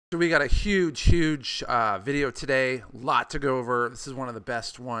So we got a huge video today, lot to go over. This is one of the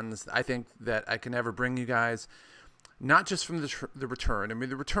best ones I think that I can ever bring you guys, not just from the return. I mean,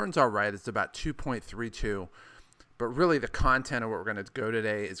 the return's all right. It's about 2.32, but really the content of what we're going to go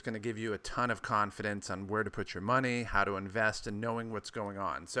today is going to give you a ton of confidence on where to put your money, how to invest, and knowing what's going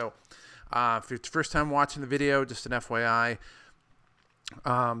on. So if it's your first time watching the video, just an FYI,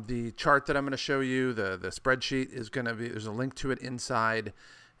 the chart that I'm going to show you, the spreadsheet, is going to be, there's a link to it inside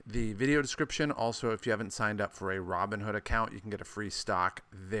the video description. Also, if you haven't signed up for a Robinhood account, you can get a free stock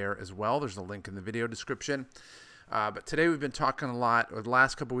there as well. There's a link in the video description. But today we've been talking a lot, or the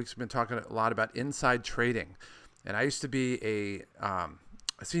last couple of weeks we've been talking a lot about inside trading. And I used to be a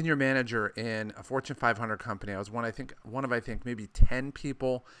senior manager in a Fortune 500 company. I was one of maybe 10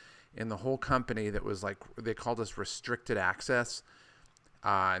 people in the whole company that was like, they called us restricted access.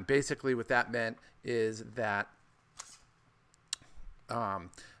 And basically what that meant is that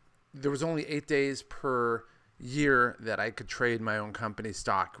there was only 8 days per year that I could trade my own company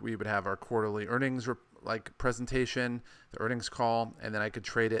stock. We would have our quarterly earnings presentation, the earnings call, and then I could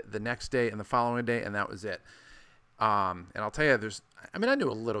trade it the next day and the following day, and that was it. And I'll tell you, I knew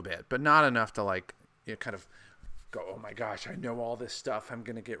a little bit, but not enough to kind of go, oh my gosh, I know all this stuff, I'm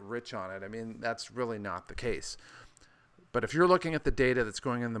going to get rich on it. I mean, that's really not the case. But if you're looking at the data that's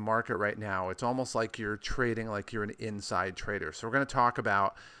going in the market right now, it's almost like you're trading like you're an inside trader. So we're going to talk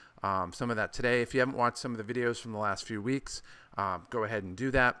about some of that today. If you haven't watched some of the videos from the last few weeks, go ahead and do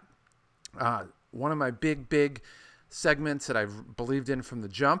that. One of my big segments that I've believed in from the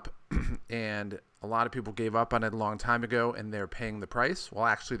jump, and a lot of people gave up on it a long time ago, and they're paying the price. Well,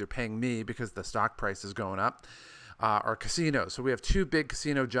 actually, they're paying me because the stock price is going up. Are casinos. So we have two big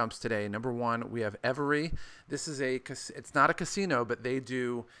casino jumps today. Number one, we have Every. This is it's not a casino, but they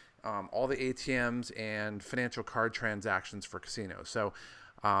do all the ATMs and financial card transactions for casinos. So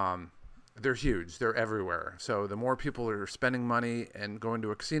they're huge. They're everywhere. So the more people are spending money and going to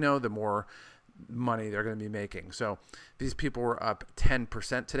a casino, the more money they're going to be making. So these people were up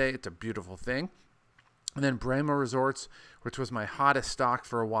 10% today. It's a beautiful thing. And then Brahma Resorts, which was my hottest stock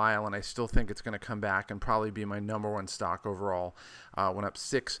for a while, and I still think it's going to come back and probably be my #1 stock overall, went up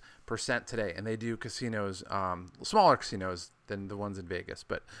 6% today. And they do casinos, smaller casinos than the ones in Vegas,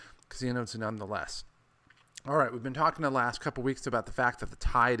 but casinos nonetheless. All right, we've been talking the last couple weeks about the fact that the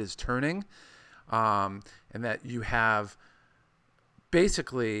tide is turning, and that you have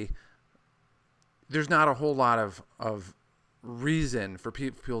basically, there's not a whole lot of reason for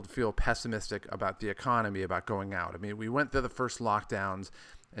people to feel pessimistic about the economy, about going out. I mean, we went through the first lockdowns,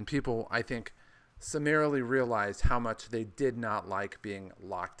 and people, I think, summarily realized how much they did not like being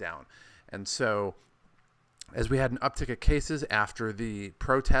locked down. And so as we had an uptick of cases after the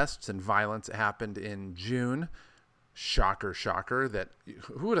protests and violence that happened in June, shocker, that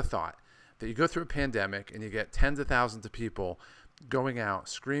who would have thought that you go through a pandemic and you get tens of thousands of people going out,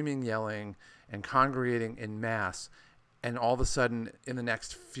 screaming, yelling, and congregating in mass, and all of a sudden, in the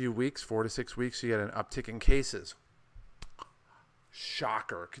next few weeks, 4 to 6 weeks, you get an uptick in cases.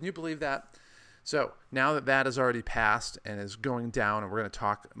 Shocker. Can you believe that? So now that that has already passed and is going down, and we're going to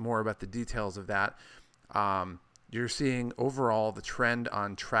talk more about the details of that, you're seeing overall the trend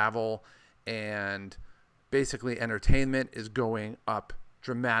on travel and basically entertainment is going up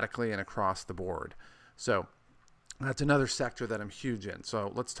dramatically and across the board. So that's another sector that I'm huge in.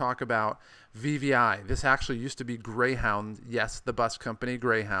 So let's talk about VVI. This actually used to be Greyhound. Yes, the bus company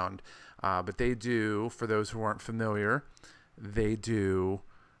Greyhound. But they do, for those who aren't familiar, they do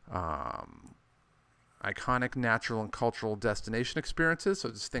iconic natural and cultural destination experiences. So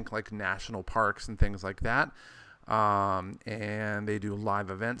just think like national parks and things like that. And they do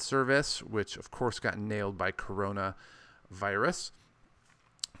live event service, which of course got nailed by coronavirus.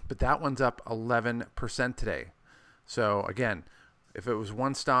 But that one's up 11% today. So again, if it was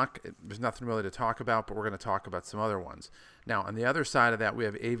one stock, there's nothing really to talk about, but we're going to talk about some other ones. Now, on the other side of that, we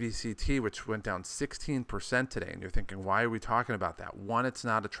have AVCT, which went down 16% today. And you're thinking, why are we talking about that? One, it's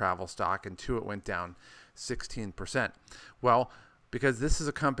not a travel stock, and two, it went down 16%. Well, because this is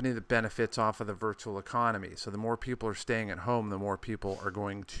a company that benefits off of the virtual economy. So the more people are staying at home, the more people are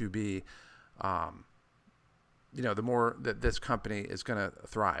going to be the more that this company is going to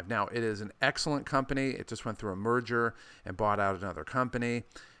thrive. Now, it is an excellent company. It just went through a merger and bought out another company,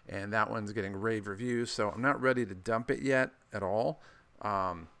 and that one's getting rave reviews. So I'm not ready to dump it yet at all.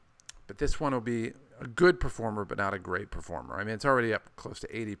 But this one will be a good performer, but not a great performer. I mean, it's already up close to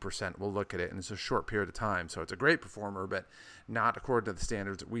 80%. We'll look at it, and it's a short period of time. So it's a great performer, but not according to the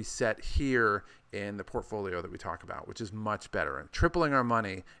standards that we set here in the portfolio that we talk about, which is much better. And tripling our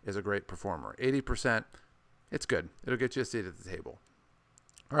money is a great performer. 80%. It's good. It'll get you a seat at the table.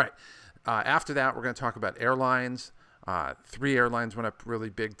 All right. After that, we're going to talk about airlines. 3 airlines went up really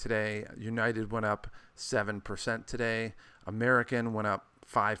big today. United went up 7% today. American went up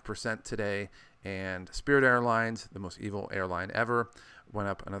 5% today. And Spirit Airlines, the most evil airline ever, went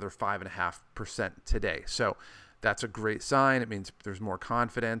up another 5.5% today. So that's a great sign. It means there's more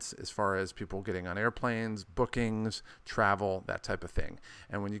confidence as far as people getting on airplanes, bookings, travel, that type of thing.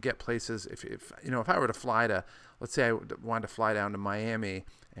 And when you get places, if I were to fly to, let's say I wanted to fly down to Miami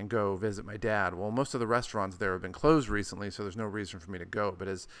and go visit my dad, well, most of the restaurants there have been closed recently, so there's no reason for me to go. But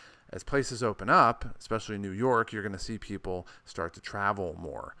as places open up, especially New York, you're going to see people start to travel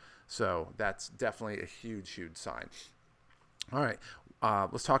more. So that's definitely a huge, huge sign. All right,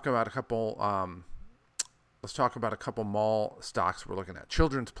 let's talk about a couple. Let's talk about a couple mall stocks we're looking at.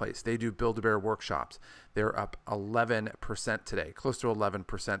 Children's Place, they do Build-A-Bear workshops. They're up 11% today, close to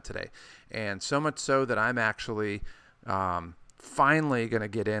 11% today. And so much so that I'm actually finally going to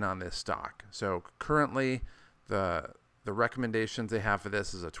get in on this stock. So currently the recommendations they have for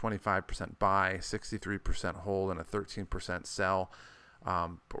this is a 25% buy, 63% hold, and a 13% sell.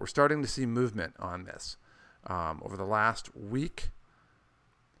 But we're starting to see movement on this. Over the last week,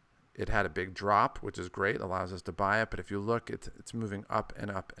 it had a big drop, which is great. It allows us to buy it. But if you look, it's moving up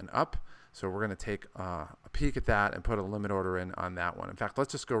and up and up. So we're going to take a peek at that and put a limit order in on that one. In fact,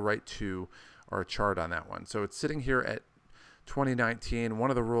 let's just go right to our chart on that one. So it's sitting here at 2019. One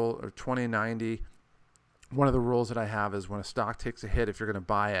of the rules, or 2090. One of the rules that I have is when a stock takes a hit, if you're going to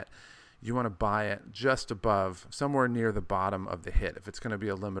buy it, you want to buy it just above, somewhere near the bottom of the hit, if it's going to be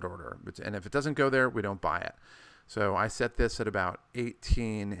a limit order. And if it doesn't go there, we don't buy it. So I set this at about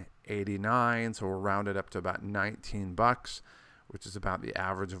 18.89, so we'll round it up to about 19 bucks, which is about the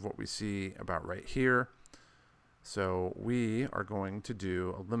average of what we see about right here. So we are going to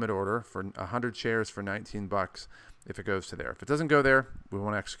do a limit order for 100 shares for 19 bucks if it goes to there. If it doesn't go there, we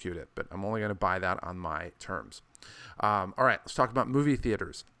won't execute it, but I'm only going to buy that on my terms. All right, let's talk about movie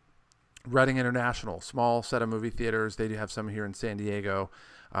theaters. Reading International, small set of movie theaters. They do have some here in San Diego.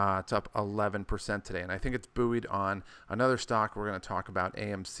 It's up 11% today. And I think it's buoyed on another stock we're going to talk about,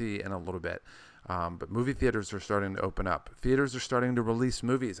 AMC, in a little bit. But movie theaters are starting to open up. Theaters are starting to release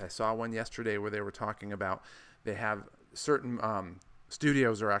movies. I saw one yesterday where they were talking about they have certain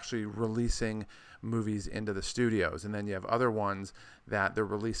studios are actually releasing movies into the studios. And then you have other ones that they're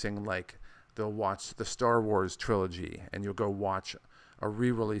releasing, like they'll watch the Star Wars trilogy and you'll go watch a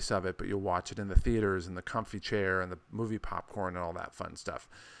re-release of it, but you'll watch it in the theaters in the comfy chair and the movie popcorn and all that fun stuff.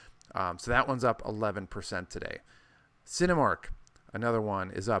 So that one's up 11% today. Cinemark, another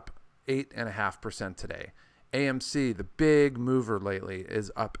one, is up 8.5% today. AMC, the big mover lately,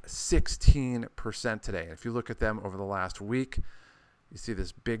 is up 16% today. And if you look at them over the last week, you see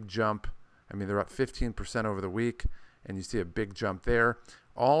this big jump. I mean, they're up 15% over the week, and you see a big jump there.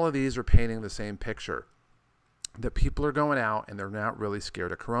 All of these are painting the same picture, that people are going out and they're not really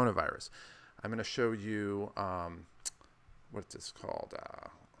scared of coronavirus. I'm going to show you, what's this called?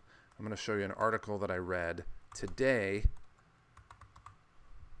 I'm going to show you an article that I read today.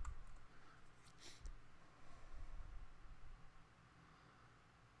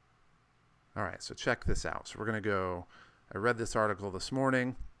 All right, so check this out. So we're going to go, I read this article this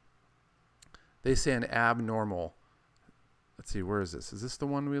morning. They say an abnormal, let's see, where is this? Is this the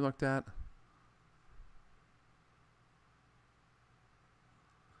one we looked at?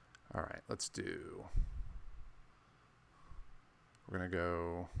 All right, let's do, we're going to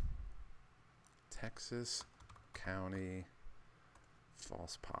go Texas County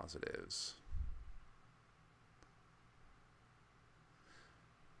false positives.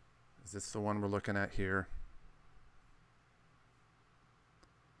 Is this the one we're looking at here?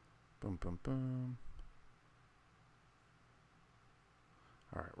 Boom, boom, boom.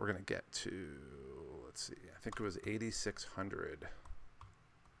 All right, we're going to get to, let's see, I think it was 8,600.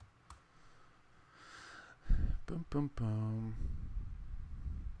 Boom, boom, boom.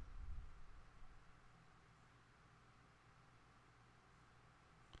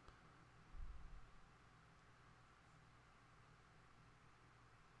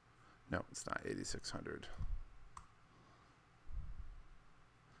 No, it's not 8,600.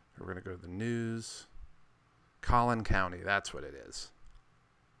 We're going to go to the news. Collin County, that's what it is.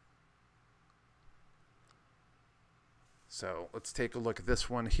 So let's take a look at this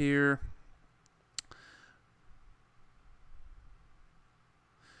one here.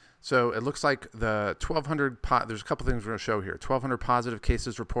 So it looks like the 1,200, there's a couple things we're going to show here. 1,200 positive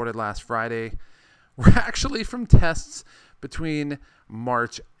cases reported last Friday were actually from tests between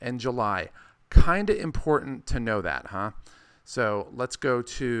March and July. Kind of important to know that, huh? So let's go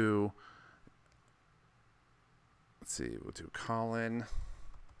to, let's see, we'll do Collin.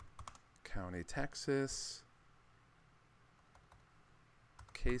 County, Texas.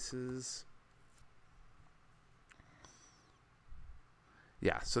 Cases.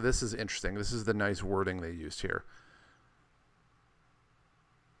 Yeah, so this is interesting. This is the nice wording they used here.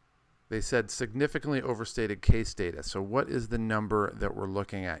 They said significantly overstated case data. So what is the number that we're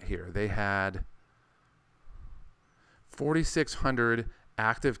looking at here? They had 4,600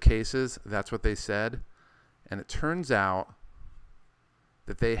 active cases. That's what they said. And it turns out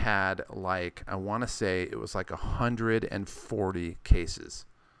that they had, like, I want to say it was like 140 cases.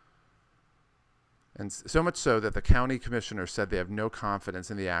 And so much so that the county commissioner said they have no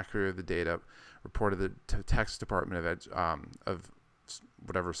confidence in the accuracy of the data reported to the Texas Department of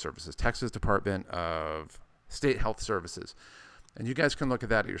whatever services, Texas Department of State Health Services. And you guys can look at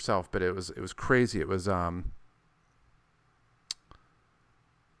that yourself, but it was crazy. It was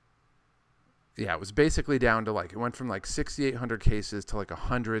yeah, it was basically down to, like, it went from like 6,800 cases to like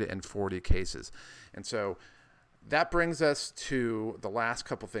 140 cases. And so that brings us to the last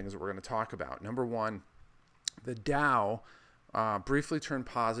couple things that we're going to talk about. Number one, the Dow briefly turned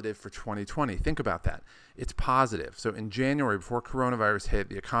positive for 2020. Think about that. It's positive. So in January, before coronavirus hit,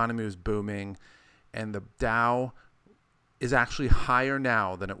 the economy was booming, and the Dow is actually higher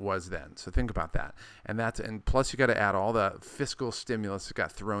now than it was then. So think about that. And plus you got to add all the fiscal stimulus that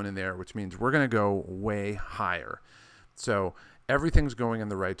got thrown in there, which means we're going to go way higher. So everything's going in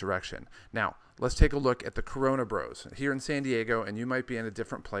the right direction. Now, let's take a look at the Corona Bros here in San Diego, and you might be in a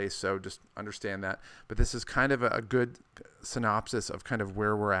different place, so just understand that. But this is kind of a good synopsis of kind of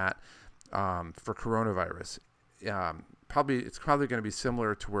where we're at for coronavirus. It's probably going to be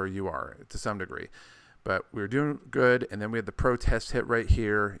similar to where you are to some degree. But we were doing good, and then we had the protest hit right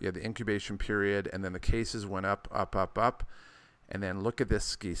here. You had the incubation period, and then the cases went up, up, up, up. And then look at this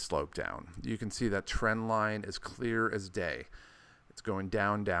ski slope down. You can see that trend line is clear as day. It's going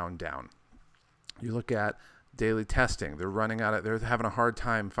down, down, down. You look at daily testing. They're having a hard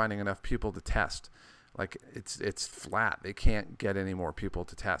time finding enough people to test. Like, it's flat. They can't get any more people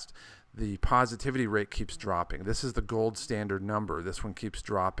to test. The positivity rate keeps dropping. This is the gold standard number. This one keeps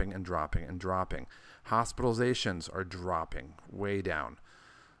dropping and dropping and dropping. Hospitalizations are dropping way down.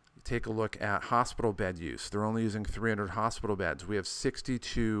 Take a look at hospital bed use. They're only using 300 hospital beds. We have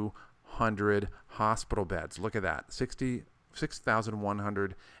 6,200 hospital beds. Look at that,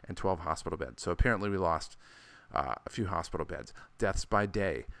 6,112 hospital beds. So apparently we lost a few hospital beds. Deaths by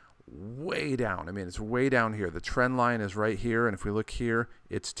day, way down. I mean, it's way down here. The trend line is right here, and if we look here,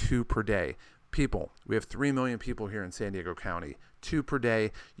 it's 2 per day. People, we have 3 million people here in San Diego County. 2 per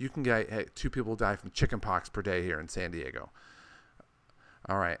day. You can get 2 people die from chickenpox per day here in San Diego.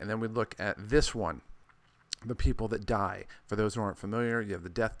 All right, and then we look at this one, the people that die. For those who aren't familiar, you have the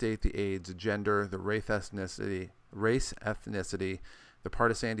death date, the age, the gender, the race, ethnicity, the part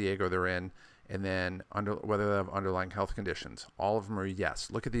of San Diego they're in, and then whether they have underlying health conditions. All of them are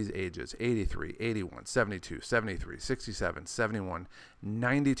yes. Look at these ages: 83, 81, 72, 73, 67, 71,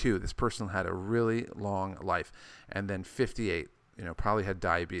 92. This person had a really long life. And then 58, probably had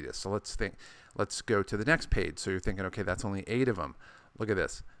diabetes. So let's go to the next page. So you're thinking, okay, that's only 8 of them. Look at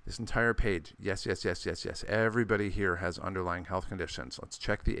this entire page. Yes, yes, yes, yes, yes. Everybody here has underlying health conditions. Let's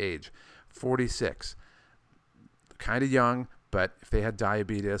check the age. 46, kind of young, but if they had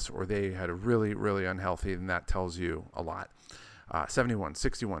diabetes or they had a really, really unhealthy, then that tells you a lot. 71,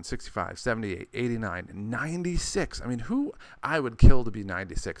 61, 65, 78, 89, 96. I mean, who I would kill to be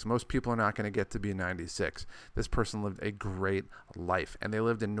 96. Most people are not going to get to be 96. This person lived a great life, and they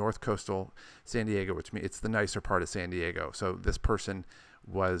lived in North Coastal San Diego, which means it's the nicer part of San Diego. So this person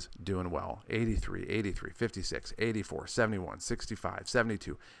was doing well. 83, 83, 56, 84, 71, 65,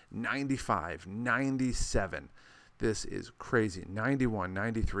 72, 95, 97. This is crazy. 91,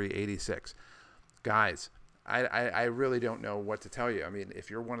 93, 86. Guys, I really don't know what to tell you. I mean, if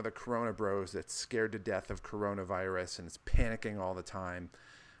you're one of the Corona Bros that's scared to death of coronavirus and is panicking all the time,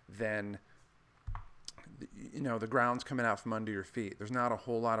 then, the ground's coming out from under your feet. There's not a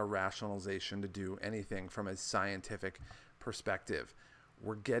whole lot of rationalization to do anything from a scientific perspective.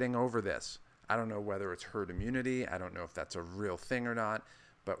 We're getting over this. I don't know whether it's herd immunity. I don't know if that's a real thing or not,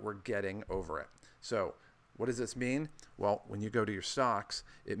 but we're getting over it. So what does this mean? Well, when you go to your stocks,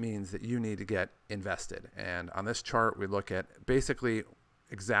 it means that you need to get invested. And on this chart, we look at basically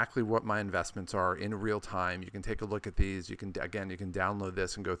exactly what my investments are in real time. You can take a look at these. You can download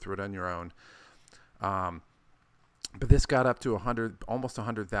this and go through it on your own. But this got up to almost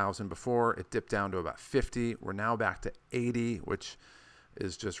 100,000 before. It dipped down to about 50. We're now back to 80, which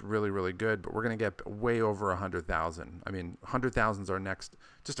is just really, really good. But we're going to get way over 100,000. I mean, 100,000 is our next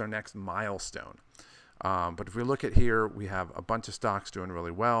milestone. But if we look at here, we have a bunch of stocks doing really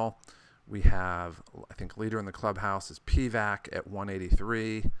well. We have, I think, leader in the clubhouse is PVAC at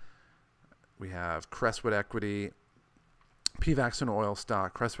 183. We have Crestwood Equity. PVAC's an oil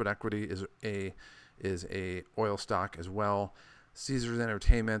stock. Crestwood Equity is a oil stock as well. Caesars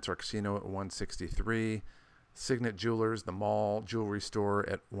Entertainment, our casino, at 163. Signet Jewelers, the mall jewelry store,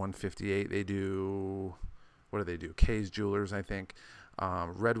 at 158. They do, what do they do? Kay's Jewelers, I think.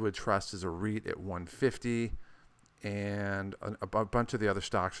 Redwood Trust is a REIT at 150. And a bunch of the other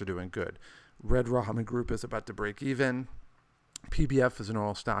stocks are doing good. Red Robin Group is about to break even. PBF is an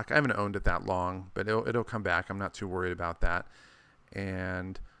oil stock. I haven't owned it that long, but it'll come back. I'm not too worried about that.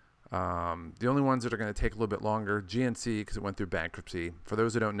 And the only ones that are going to take a little bit longer, GNC, because it went through bankruptcy. For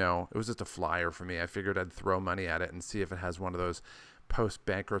those who don't know, it was just a flyer for me. I figured I'd throw money at it and see if it has one of those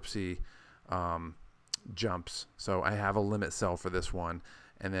post-bankruptcy jumps. So I have a limit sell for this one.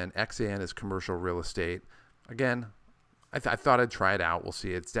 And then XAN is commercial real estate. Again, I thought I'd try it out. We'll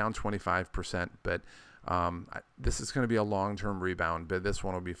see. It's down 25%, but this is going to be a long-term rebound, but this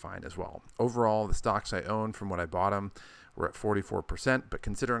one will be fine as well. Overall, the stocks I own from when I bought them were at 44%, but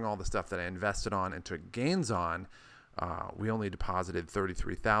considering all the stuff that I invested on and took gains on, we only deposited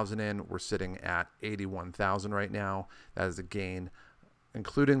 33,000 in. We're sitting at 81,000 right now. That is a gain,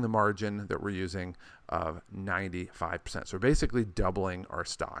 including the margin that we're using, of 95%. So we're basically doubling our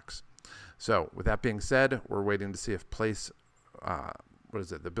stocks. So with that being said, we're waiting to see if the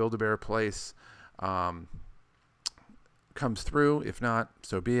Build-A-Bear Place comes through. If not,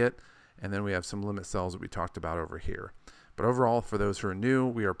 so be it. And then we have some limit sells that we talked about over here. But overall, for those who are new,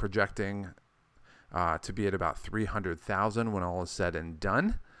 we are projecting to be at about 300,000 when all is said and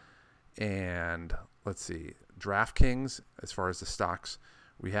done. And let's see, DraftKings, as far as the stocks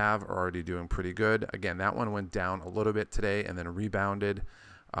we have, are already doing pretty good. Again, that one went down a little bit today and then rebounded.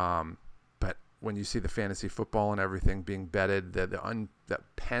 But when you see the fantasy football and everything being betted, the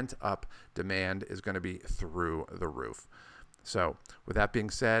pent-up demand is going to be through the roof. So with that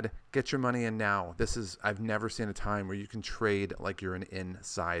being said, get your money in now. I've never seen a time where you can trade like you're an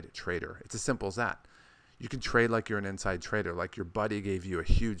inside trader. It's as simple as that. You can trade like you're an inside trader, like your buddy gave you a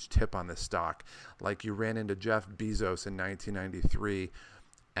huge tip on this stock, like you ran into Jeff Bezos in 1993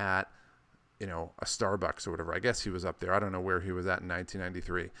 at a Starbucks or whatever. I guess he was up there. I don't know where he was at in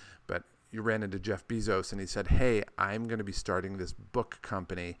 1993, but you ran into Jeff Bezos and he said, hey, I'm going to be starting this book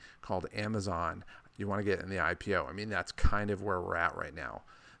company called Amazon. You want to get in the IPO? I mean, that's kind of where we're at right now.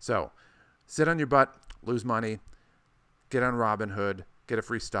 So sit on your butt, lose money, get on Robinhood, get a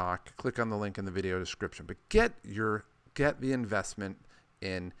free stock, click on the link in the video description, but get the investment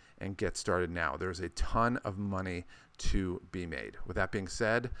in and get started now. There's a ton of money to be made. With that being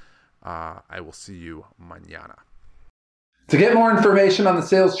said, I will see you mañana. To get more information on the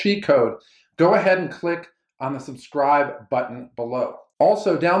sales cheat code, go ahead and click on the subscribe button below.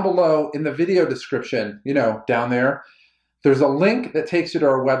 Also, down below in the video description, down there, there's a link that takes you to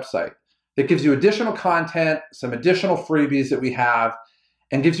our website that gives you additional content, some additional freebies that we have,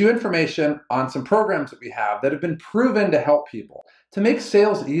 and gives you information on some programs that we have that have been proven to help people to make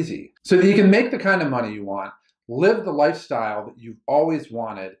sales easy so that you can make the kind of money you want, live the lifestyle that you've always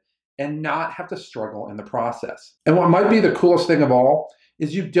wanted, and not have to struggle in the process. And what might be the coolest thing of all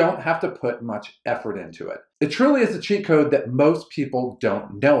is you don't have to put much effort into it. It truly is a cheat code that most people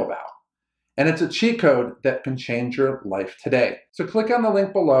don't know about. And it's a cheat code that can change your life today. So click on the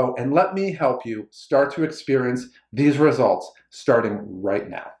link below and let me help you start to experience these results starting right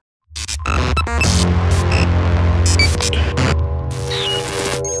now.